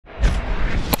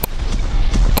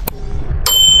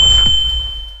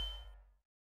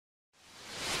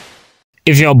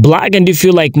If you're black and you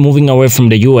feel like moving away from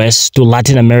the US to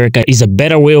Latin America is a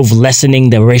better way of lessening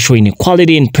the racial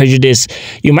inequality and prejudice,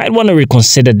 you might want to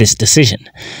reconsider this decision.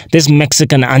 This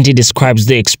Mexican auntie describes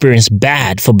the experience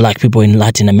bad for black people in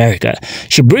Latin America.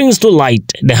 She brings to light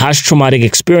the harsh traumatic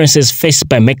experiences faced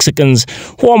by Mexicans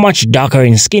who are much darker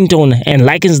in skin tone and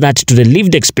likens that to the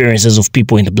lived experiences of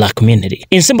people in the black community.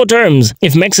 In simple terms,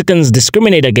 if Mexicans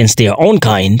discriminate against their own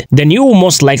kind, then you will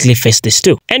most likely face this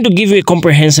too. And to give you a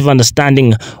comprehensive understanding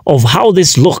of how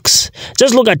this looks,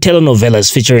 just look at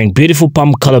telenovelas featuring beautiful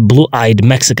palm-colored blue-eyed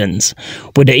Mexicans,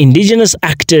 with the indigenous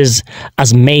actors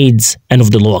as maids and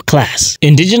of the lower class.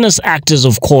 Indigenous actors,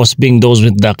 of course, being those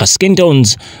with darker skin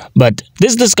tones, but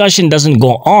this discussion doesn't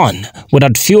go on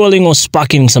without fueling or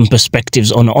sparking some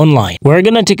perspectives on online. We're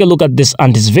gonna take a look at this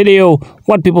auntie's video,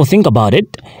 what people think about it,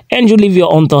 and you leave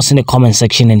your own thoughts in the comment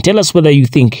section and tell us whether you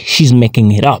think she's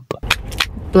making it up.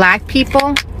 Black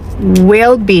people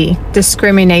will be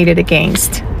discriminated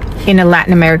against in a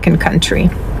Latin American country.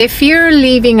 If you're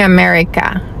leaving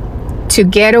America to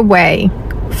get away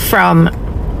from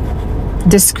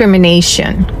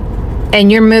discrimination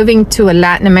and you're moving to a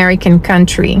Latin American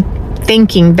country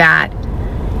thinking that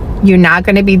you're not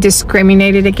going to be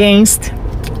discriminated against,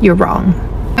 you're wrong.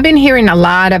 I've been hearing a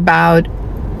lot about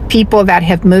people that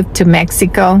have moved to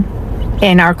Mexico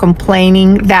and are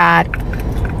complaining that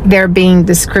they're being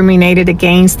discriminated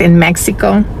against in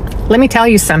Mexico. Let me tell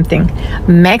you something.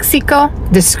 Mexico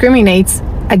discriminates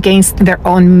against their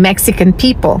own Mexican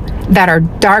people that are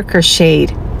darker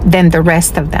shade than the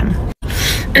rest of them.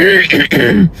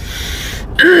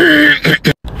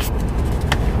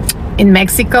 In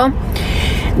Mexico,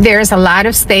 there's a lot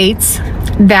of states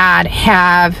that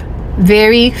have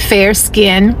very fair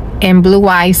skin and blue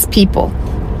eyes people.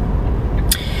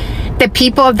 The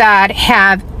people that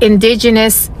have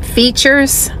indigenous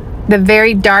features, the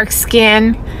very dark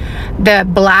skin, the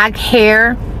black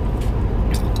hair,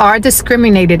 are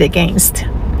discriminated against.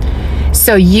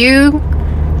 So you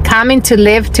coming to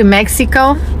live to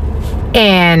Mexico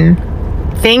and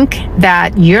think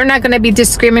that you're not going to be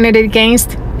discriminated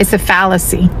against is a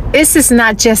fallacy. This is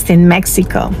not just in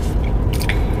Mexico.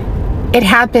 It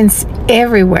happens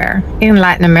everywhere in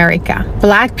Latin America.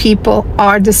 Black people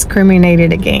are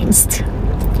discriminated against.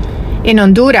 In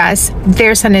Honduras,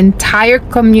 there's an entire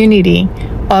community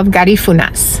of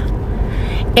Garifunas.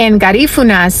 And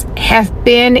Garifunas have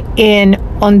been in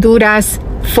Honduras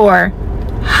for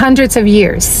hundreds of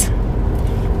years.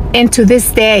 And to this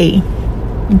day,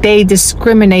 they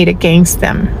discriminate against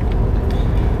them.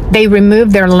 They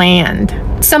remove their land.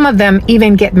 Some of them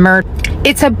even get murdered.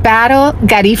 It's a battle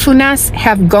Garifunas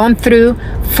have gone through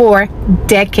for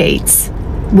decades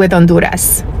with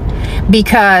Honduras,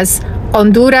 because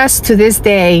Honduras to this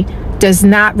day does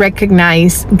not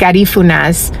recognize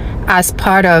Garifunas as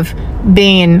part of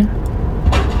being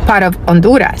part of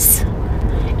Honduras.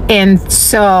 And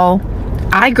so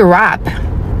I grew up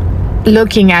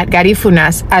looking at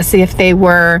Garifunas as if they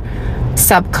were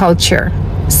subculture,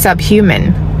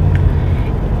 subhuman.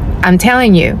 I'm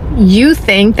telling you, you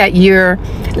think that you're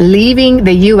leaving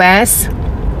the US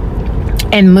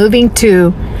and moving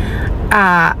to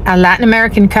a Latin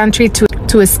American country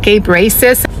to escape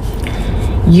racism.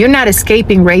 You're not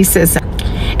escaping racism.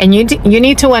 And you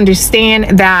need to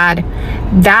understand that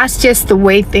that's just the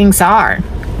way things are.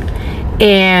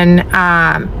 And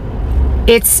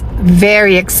it's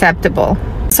very acceptable.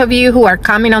 Some of you who are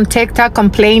coming on TikTok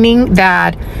complaining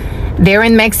that they're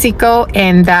in Mexico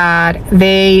and that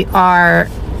they are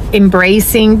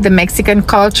embracing the Mexican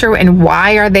culture, and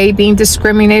why are they being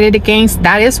discriminated against?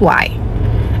 That is why.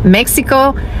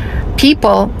 Mexico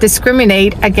people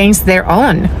discriminate against their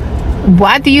own.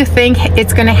 What do you think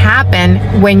it's going to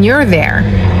happen when you're there?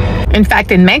 In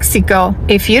fact, in Mexico,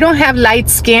 if you don't have light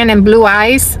skin and blue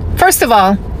eyes, first of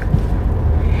all,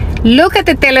 look at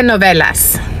the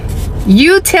telenovelas.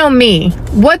 You tell me,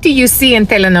 what do you see in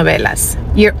telenovelas?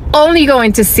 You're only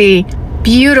going to see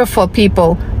beautiful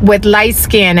people with light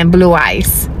skin and blue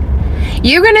eyes.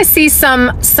 You're going to see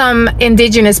some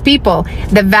indigenous people.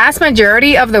 The vast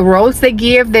majority of the roles they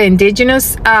give the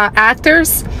indigenous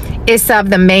actors is of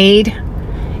the maid,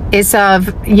 is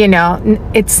of, you know,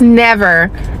 it's never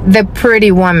the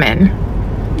pretty woman.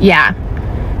 Yeah.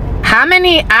 How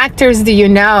many actors do you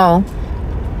know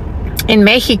in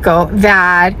Mexico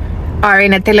that are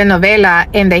in a telenovela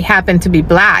and they happen to be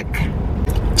black?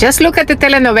 Just look at the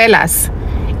telenovelas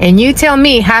and you tell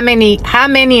me how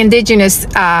many indigenous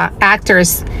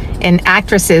actors and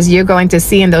actresses you're going to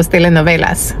see in those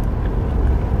telenovelas.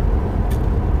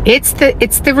 It's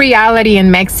the reality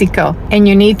in Mexico, and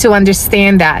you need to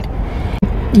understand that.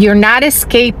 You're not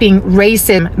escaping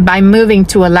racism by moving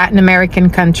to a Latin American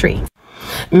country.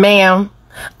 Ma'am,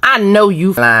 I know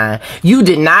you lying. You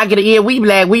did not get it. Yeah, we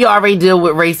black. We already deal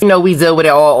with race. You know we deal with it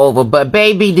all over. But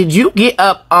baby, did you get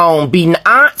up on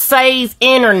Beyonce's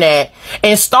internet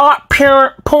and start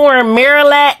pouring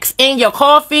Miralax in your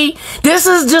coffee? This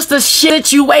is just a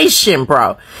situation,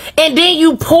 bro. And then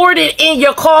you poured it in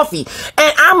your coffee.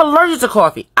 And I'm allergic to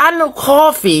coffee. I know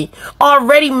coffee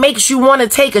already makes you want to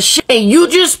take a shit. And you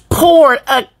just poured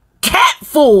a cat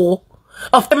full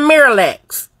of the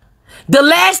Miralax. The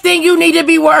last thing you need to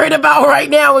be worried about right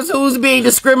now is who's being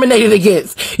discriminated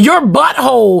against. Your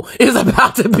butthole is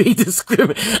about to be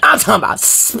discriminated. I'm talking about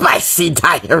spicy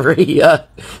diarrhea.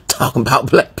 Talking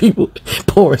about black people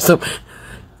pouring some.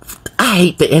 I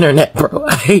hate the internet, bro.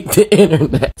 I hate the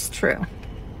internet. It's true.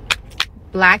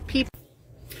 Black people.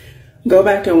 Go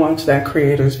back and watch that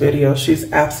creator's video.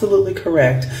 She's absolutely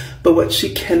correct. But what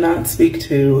she cannot speak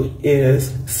to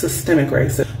is systemic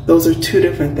racism. Those are two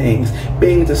different things.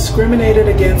 Being discriminated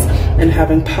against and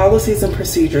having policies and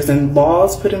procedures and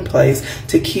laws put in place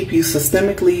to keep you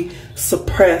systemically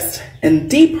suppressed and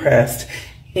depressed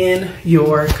in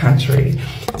your country,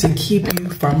 to keep you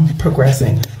from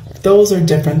progressing. Those are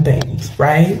different things,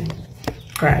 right?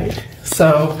 Right.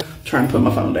 So, I'm trying to put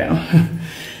my phone down.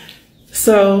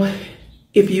 So,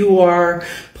 if you are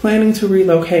planning to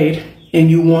relocate and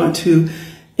you want to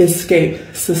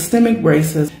escape systemic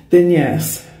racism, then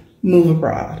yes, move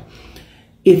abroad.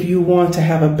 If you want to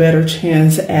have a better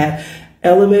chance at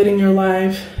elevating your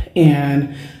life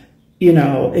and, you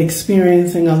know,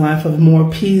 experiencing a life of more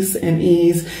peace and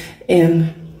ease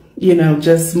and, you know,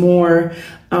 just more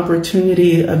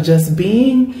opportunity of just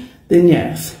being, then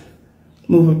yes,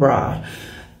 move abroad.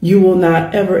 You will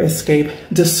not ever escape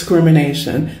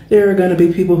discrimination. There are going to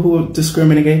be people who will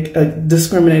discriminate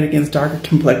against darker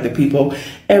complected people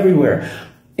everywhere.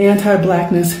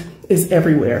 Anti-blackness is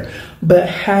everywhere. But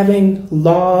having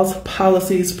laws,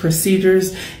 policies,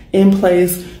 procedures in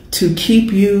place to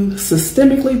keep you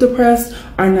systemically depressed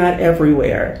are not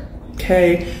everywhere.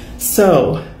 Okay?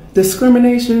 So,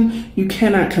 discrimination, you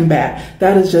cannot combat.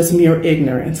 That is just mere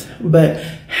ignorance. But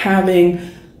having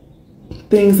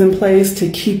things in place to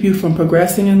keep you from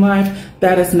progressing in life,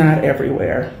 that is not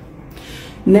everywhere.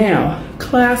 Now,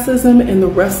 classism in the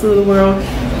rest of the world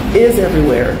is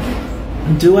everywhere.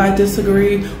 Do I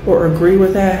disagree or agree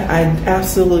with that? I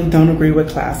absolutely don't agree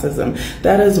with classism.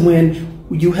 That is when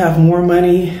you have more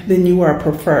money than you are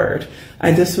preferred.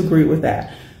 I disagree with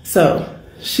that. So,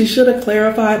 she should have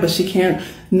clarified, but she can't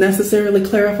necessarily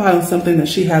clarify on something that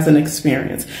she hasn't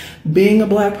experienced. Being a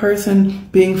black person,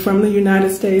 being from the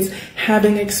United States,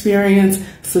 having experienced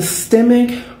systemic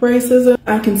racism,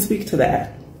 I can speak to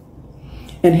that.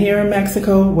 And here in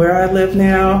Mexico, where I live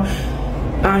now,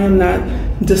 I am not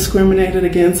discriminated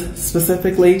against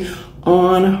specifically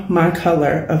on my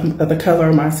color, of the color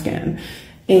of my skin.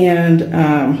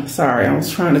 And sorry, I was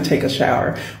trying to take a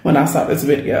shower when I saw this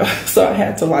video, so I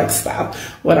had to like stop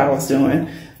what I was doing.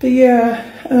 But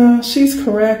yeah, she's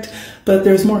correct, but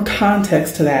there's more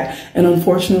context to that. And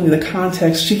unfortunately, the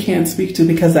context she can't speak to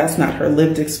because that's not her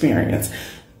lived experience.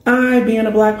 I, being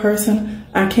a black person,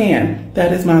 I can.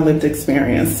 That is my lived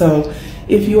experience. So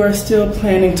if you are still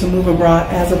planning to move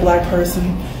abroad as a black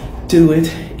person, do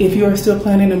it. If you are still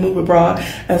planning to move abroad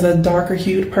as a darker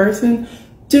hued person,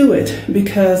 do it,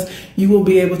 because you will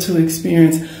be able to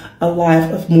experience a life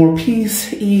of more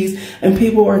peace, ease, and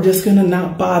people are just going to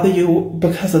not bother you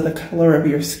because of the color of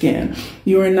your skin.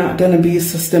 You are not going to be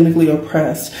systemically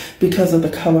oppressed because of the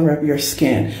color of your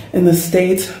skin. In the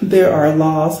States, there are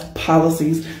laws,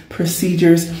 policies,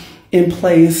 procedures in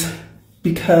place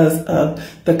because of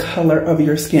the color of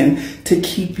your skin to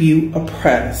keep you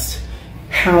oppressed.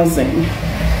 Housing,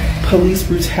 police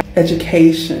brutality,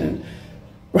 education.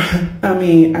 I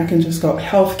mean, I can just go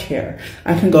healthcare.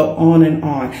 I can go on and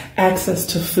on. Access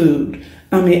to food.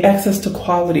 I mean, access to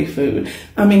quality food.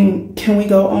 I mean, can we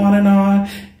go on and on?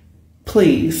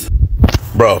 Please.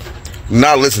 Bro,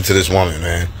 not listen to this woman,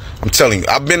 man. I'm telling you,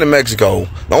 I've been to Mexico.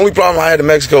 The only problem I had in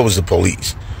Mexico was the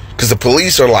police. Because the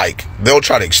police are like, they'll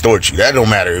try to extort you. That don't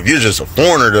matter. If you're just a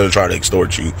foreigner, they'll try to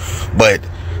extort you. But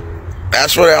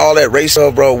as for all that race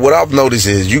stuff, bro, what I've noticed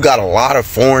is you got a lot of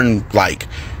foreign, like,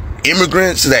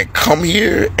 immigrants that come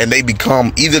here and they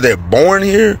become, either they're born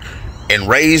here and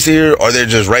raised here, or they're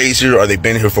just raised here, or they've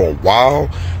been here for a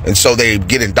while, and so they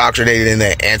get indoctrinated in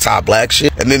that anti-black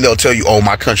shit, and then they'll tell you, oh,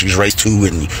 my country's racist too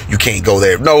and you can't go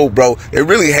there. No, bro, they're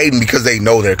really hating because they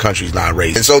know their country's not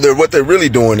racist, and so what they're really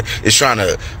doing is trying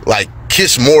to like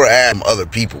kiss more ass from other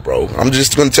people, bro. I'm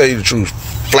just gonna tell you the truth,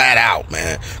 flat out,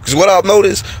 man. Because what I've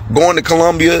noticed going to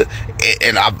Colombia,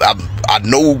 and I've I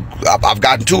know I've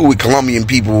gotten to it with Colombian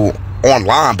people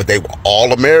online, but they were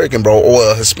all American, bro.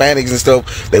 Or Hispanics and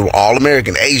stuff, they were all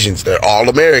American. Asians, they're all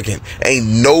American. Ain't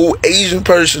no Asian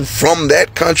person from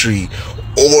that country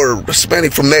or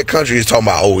Hispanic from that country is talking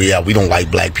about, oh yeah, we don't like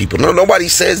black people. No, nobody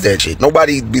says that shit.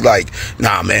 Nobody be like,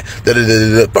 nah, man,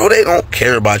 bro, they don't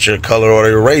care about your color or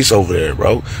your race over there,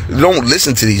 bro. Don't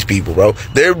listen to these people, bro.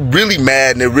 They're really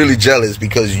mad and they're really jealous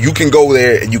because you can go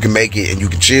there and you can make it and you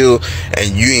can chill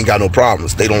and you ain't got no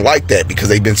problems. They don't like that because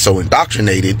they've been so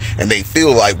indoctrinated and they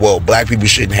feel like, well, black people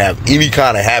shouldn't have any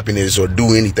kind of happiness or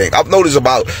do anything. I've noticed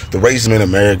about the racism in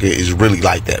America is really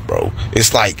like that, bro.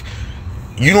 It's like,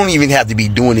 you don't even have to be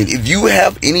doing it. If you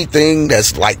have anything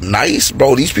that's like nice,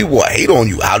 bro, these people will hate on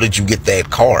you. How did you get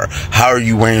that car? How are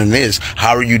you wearing this?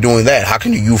 How are you doing that? How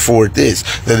can you afford this?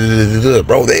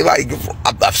 Bro, they like,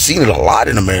 I've seen it a lot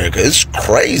in America. It's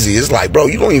crazy. It's like, bro,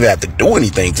 you don't even have to do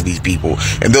anything to these people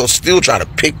and they'll still try to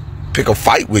pick a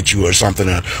fight with you or something,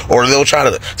 or they'll try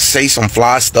to say some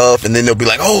fly stuff and then they'll be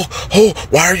like, oh,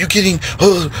 why are you getting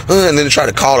and then they try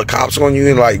to call the cops on you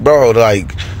and like, bro,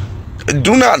 like,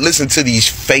 do not listen to these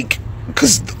fake,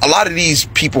 because a lot of these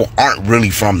people aren't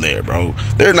really from there, bro.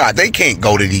 They're not. They can't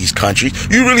go to these countries.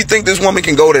 You really think this woman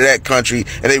can go to that country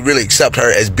and they really accept her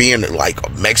as being like a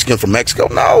Mexican from Mexico?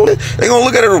 No, they're gonna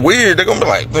look at her weird. They're gonna be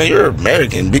like, man, you're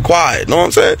American, be quiet. Know what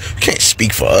I'm saying? You can't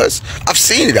speak for us. I've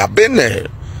seen it. I've been there.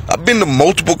 I've been to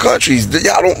multiple countries.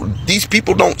 These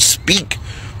people don't speak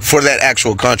for that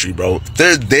actual country, bro.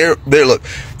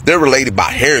 They're related by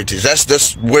heritage.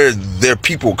 That's where their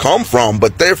people come from,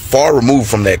 but they're far removed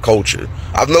from that culture.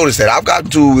 I've noticed that. I've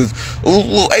gotten to with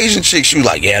little Asian chicks. She was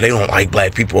like, yeah, they don't like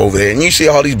black people over there. And you see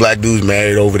all these black dudes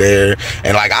married over there.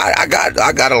 And like, I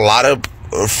got a lot of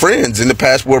friends in the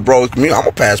Passport Bros community. I'm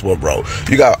a Passport Bro.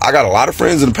 I got a lot of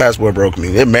friends in the Passport Bro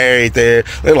community. They're married there.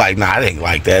 They're like, nah, it ain't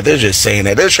like that. They're just saying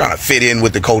that. They're trying to fit in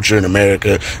with the culture in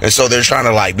America. And so they're trying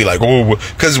to like be like, oh,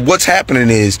 because what's happening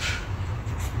is,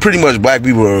 pretty much black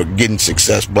people are getting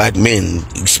success. Black men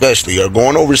especially are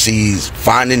going overseas,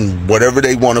 finding whatever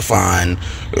they want to find,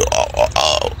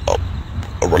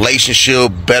 a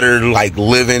relationship, better like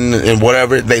living and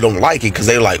whatever. They don't like it because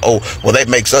they're like, oh, well, that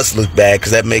makes us look bad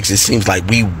because that makes it seems like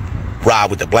we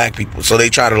ride with the black people. So they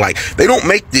try to like, they don't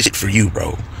make this shit for you,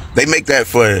 bro. They make that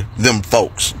for them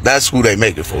folks. That's who they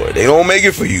make it for. They don't make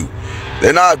it for you.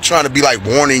 They're not trying to be like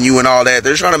warning you and all that.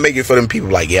 They're trying to make it for them people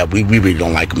like, yeah, we really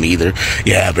don't like them either.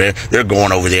 Yeah, but they're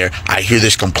going over there. I hear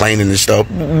this complaining and stuff.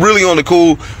 Really on the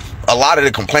cool, a lot of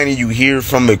the complaining you hear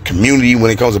from the community when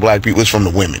it comes to black people is from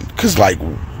the women. Because like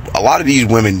a lot of these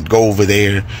women go over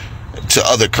there to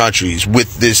other countries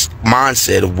with this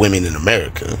mindset of women in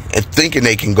America and thinking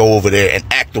they can go over there and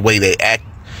act the way they act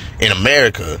in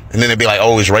America, and then they'd be like,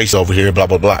 oh, it's race over here, blah,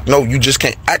 blah, blah. No, you just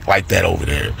can't act like that over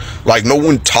there. Like, no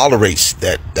one tolerates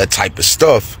that type of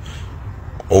stuff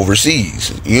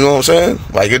overseas. You know what I'm saying?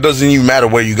 Like, it doesn't even matter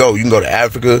where you go. You can go to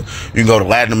Africa, you can go to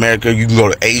Latin America, you can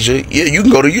go to Asia. Yeah, you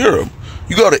can go to Europe.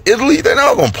 You go to Italy, they're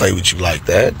not gonna play with you like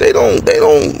that.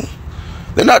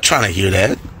 They're not trying to hear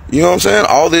that. You know what I'm saying?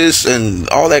 All this and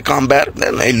all that combat,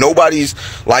 ain't nobody's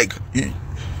like,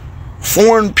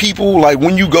 foreign people, like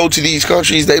when you go to these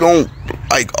countries, they don't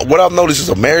like, what I've noticed is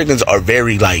Americans are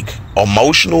very like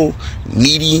emotional,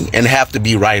 needy, and have to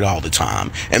be right all the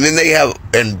time. And then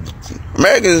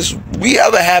Americans, we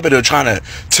have a habit of trying to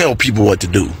tell people what to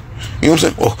do. You know what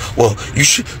I'm saying? Well, you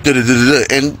should,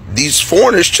 and these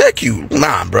foreigners check you.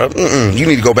 Nah, bro. You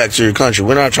need to go back to your country.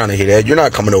 We're not trying to hear that. You're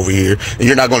not coming over here, and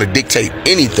you're not going to dictate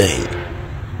anything.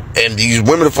 And these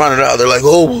women are finding out, they're like,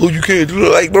 oh, well, you can't do it.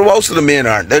 Like, bro, most of the men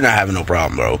they're not having no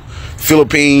problem, bro.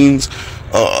 Philippines,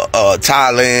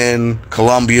 Thailand,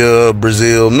 Colombia,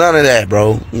 Brazil, none of that,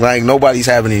 bro. Like, nobody's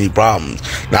having any problems.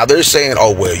 Now, they're saying,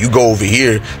 oh, well, you go over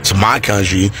here to my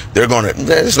country, they're gonna,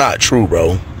 that's not true,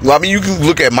 bro. Well, I mean, you can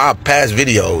look at my past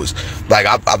videos. Like,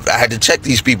 I had to check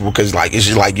these people because, like, it's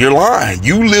just like, you're lying.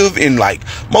 You live in, like,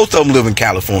 most of them live in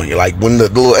California. Like, when the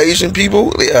little Asian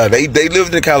people, yeah, they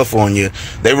lived in California.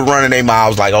 They were running their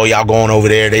mouths like, oh, y'all going over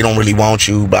there. They don't really want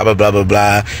you, blah, blah, blah, blah,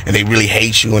 blah. And they really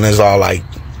hate you. And it's all like,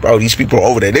 bro, these people are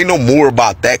over there. They know more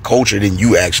about that culture than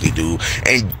you actually do.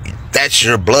 And that's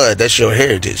your blood. That's your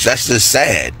heritage. That's just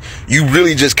sad. You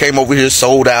really just came over here,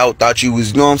 sold out, thought you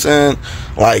was, you know what I'm saying?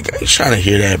 Like, I ain't trying to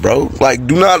hear that, bro. Like,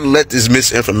 do not let this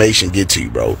misinformation get to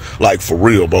you, bro. Like, for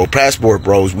real, bro. Passport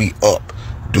Bros, we up.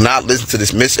 Do not listen to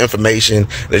this misinformation.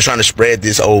 They're trying to spread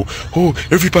this, oh,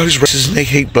 everybody's racist and they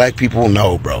hate black people.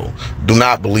 No, bro. Do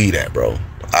not believe that, bro.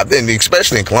 I've been,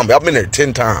 especially in Colombia, I've been there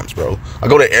 10 times, bro. I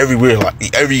go there every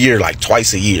year, like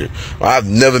twice a year. I've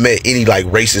never met any like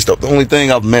racist stuff. The only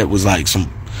thing I've met was like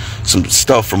some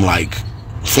stuff from like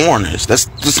foreigners. That's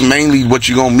just mainly what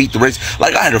you're gonna meet the race.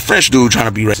 Like, I had a French dude trying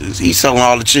to be racist. He's selling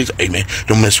all the chicks. Hey man,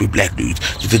 don't mess with black dudes.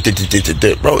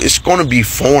 Bro, it's gonna be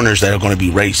foreigners that are gonna be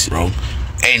racist, bro.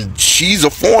 And she's a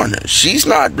foreigner. She's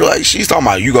not like, she's talking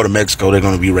about, you go to Mexico, they're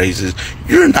gonna be racist.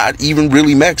 You're not even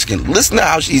really Mexican. Listen to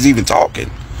how she's even talking.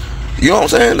 You know what I'm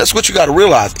saying? That's what you got to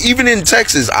realize. Even in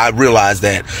Texas, I realized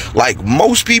that, like,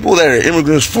 most people that are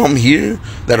immigrants from here,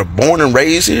 that are born and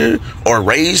raised here, or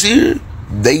raised here,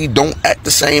 they don't act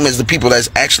the same as the people that's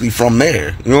actually from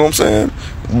there. You know what I'm saying?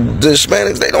 The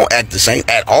Hispanics, they don't act the same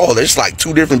at all. They're just like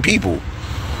two different people.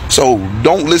 So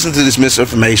don't listen to this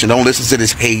misinformation. Don't listen to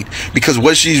this hate, because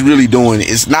what she's really doing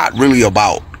is not really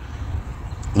about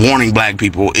warning black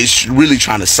people. It's really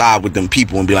trying to side with them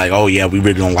people and be like, oh yeah, we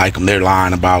really don't like them. They're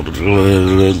lying about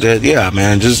it. Yeah,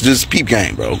 man, just peep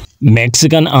game, bro.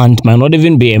 Mexican aunt might not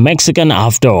even be a Mexican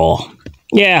after all.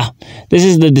 Yeah, this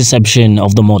is the deception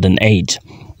of the modern age.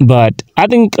 But I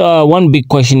think one big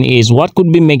question is, what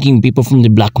could be making people from the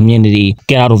black community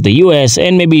get out of the US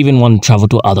and maybe even want to travel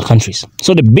to other countries?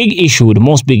 So the big issue, the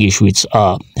most big issue, it's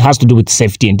has to do with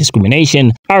safety and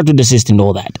discrimination, out-of-the-system and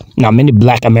all that. Now, many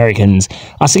black Americans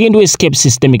are seeking to escape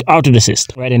systemic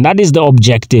out-of-the-system, right? And that is the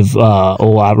objective,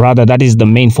 or rather, that is the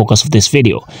main focus of this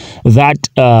video. That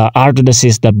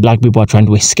out-of-the-system that black people are trying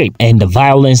to escape, and the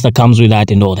violence that comes with that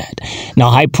and all that.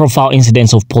 Now, high-profile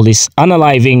incidents of police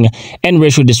unaliving and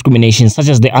racial discrimination, such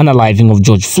as the unaliving of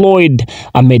George Floyd,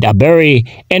 Ahmaud Arbery,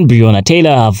 and Breonna Taylor,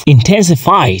 have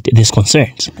intensified these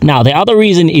concerns. Now, the other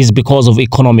reason is because of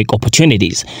economic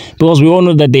opportunities, because we all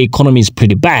know that the economy is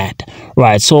pretty bad,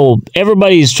 right? So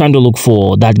everybody is trying to look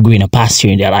for that greener pasture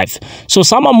in their life. So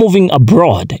some are moving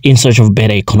abroad in search of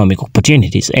better economic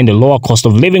opportunities and the lower cost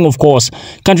of living. Of course,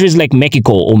 countries like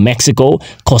Mexico,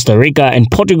 Costa Rica,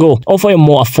 and Portugal offer a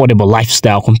more affordable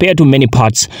lifestyle compared to many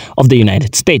parts of the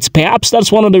United States. Perhaps that's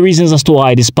one of the reasons as to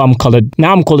why this palm-colored,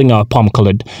 now I'm calling her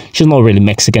palm-colored, she's not really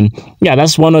Mexican. Yeah,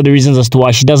 that's one of the reasons as to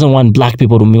why she doesn't want black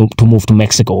people to move to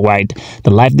Mexico, right? The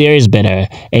life there is better,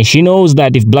 and she knows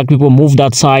that if black people moved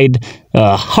outside,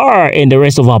 her and the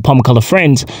rest of our palm-colored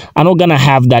friends are not gonna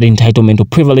have that entitlement or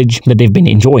privilege that they've been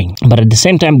enjoying. But at the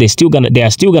same time, they are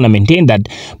still gonna maintain that.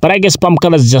 But I guess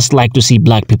palm-colors just like to see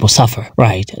black people suffer,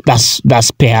 right?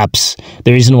 That's perhaps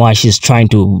the reason why she's trying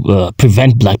to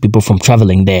prevent black people from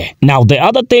traveling there. Now, the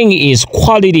other thing is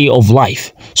quality of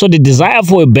life. So the desire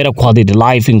for a better quality of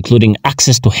life, including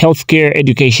access to healthcare,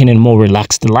 education, and more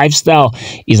relaxed lifestyle,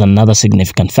 is another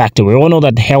significant factor. We all know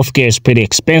that healthcare is pretty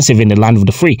expensive in the land of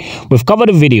the free. We've covered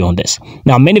a video on this.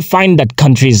 Now, many find that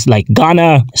countries like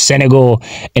Ghana, Senegal,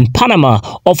 and Panama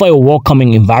offer a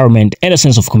welcoming environment and a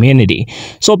sense of community.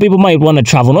 So people might want to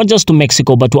travel not just to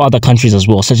Mexico, but to other countries as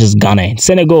well, such as Ghana and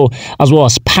Senegal, as well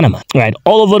as Panama, right?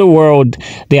 All over the world,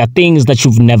 there are things that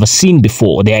you've never seen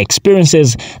before. There are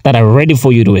experiences that are ready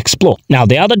for you to explore. Now,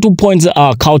 the other 2 points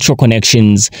are cultural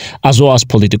connections as well as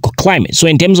political climate. So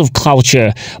in terms of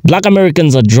culture, black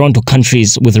Americans are drawn to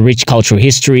countries with rich cultural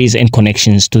histories and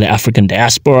connections to the African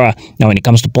diaspora. Now, when it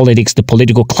comes to politics, the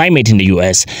political climate in the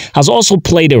US has also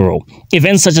played a role.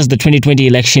 Events such as the 2020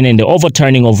 election and the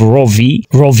overturning of Roe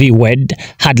v. Wade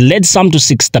had led some to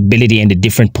seek stability in a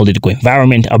different political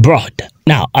environment abroad.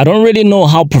 Now, I don't really know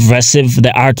how progressive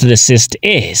the out-of-the-system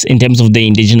is in terms of the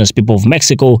indigenous people of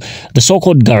Mexico, the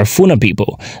so-called Garifuna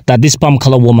people that this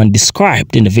palm-colored woman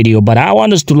described in the video, but I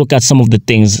want us to look at some of the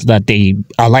things that they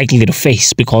are likely to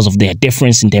face because of their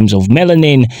difference in terms of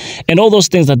melanin and all those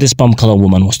things that this palm-colored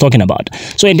woman was talking about.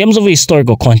 So in terms of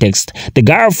historical context, the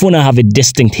Garifuna have a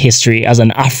distinct history as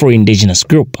an Afro-indigenous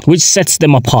group, which sets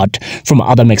them apart from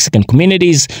other Mexican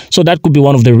communities. So that could be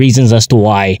one of the reasons as to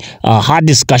why her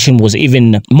discussion was even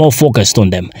more focused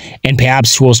on them, and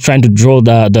perhaps she was trying to draw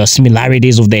the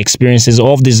similarities of the experiences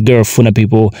of these Garifuna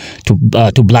people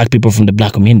to black people from the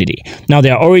black community. Now,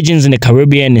 their origins in the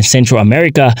Caribbean and Central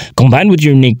America, combined with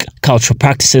unique cultural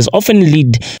practices, often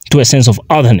lead to a sense of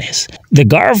otherness. The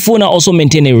Garifuna also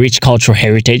maintain a rich cultural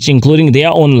heritage, including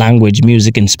their own language,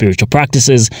 music, and spiritual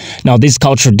practices. Now, these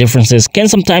cultural differences can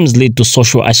sometimes lead to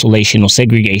social isolation or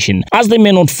segregation, as they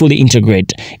may not fully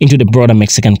integrate into the broader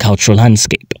Mexican cultural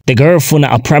landscape. The Garifuna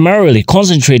are primarily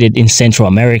concentrated in Central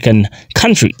American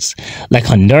countries like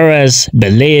Honduras,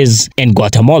 Belize, and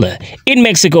Guatemala. In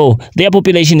Mexico, their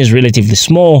population is relatively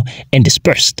small and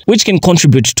dispersed, which can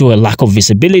contribute to a lack of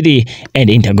visibility and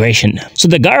integration. So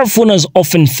the Garifunas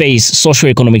often face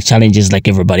socioeconomic challenges like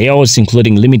everybody else,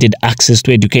 including limited access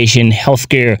to education,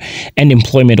 healthcare, and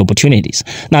employment opportunities. opportunities.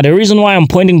 Now, the reason why I'm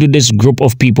pointing to this group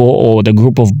of people, or the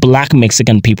group of black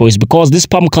Mexican people, is because this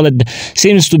palm colored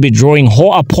seems to be drawing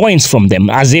whole points from them,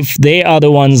 as if they are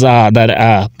the ones that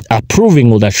are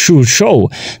proving, or that should show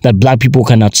that black people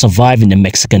cannot survive in the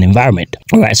Mexican environment.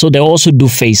 All right, so they also do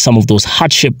face some of those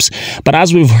hardships, but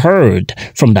as we've heard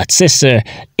from that sister,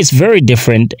 it's very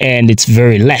different and it's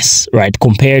very less, right,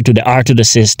 compared to the art to the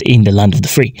assist in the land of the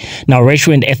free. Now,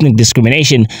 racial and ethnic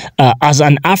discrimination, as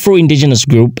an Afro-Indigenous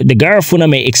group, the Garifuna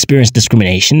may experience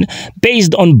discrimination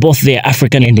based on both their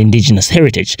African and Indigenous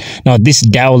heritage. Now, this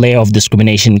down layer of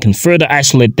discrimination can further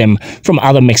isolate them from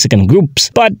other Mexican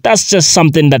groups, but that's just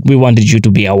something that we wanted you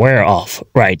to be aware of,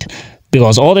 right?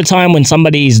 Because all the time when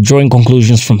somebody is drawing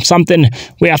conclusions from something,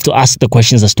 we have to ask the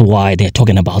questions as to why they're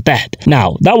talking about that.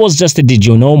 Now, that was just a did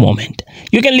you know moment.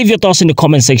 You can leave your thoughts in the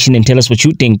comment section and tell us what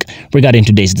you think regarding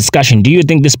today's discussion. Do you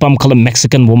think this palm-colored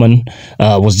Mexican woman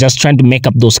was just trying to make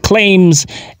up those claims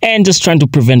and just trying to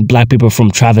prevent black people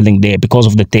from traveling there because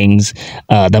of the things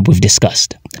that we've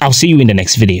discussed? I'll see you in the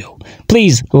next video.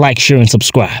 Please like, share, and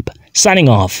subscribe. Signing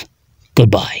off.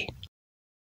 Goodbye.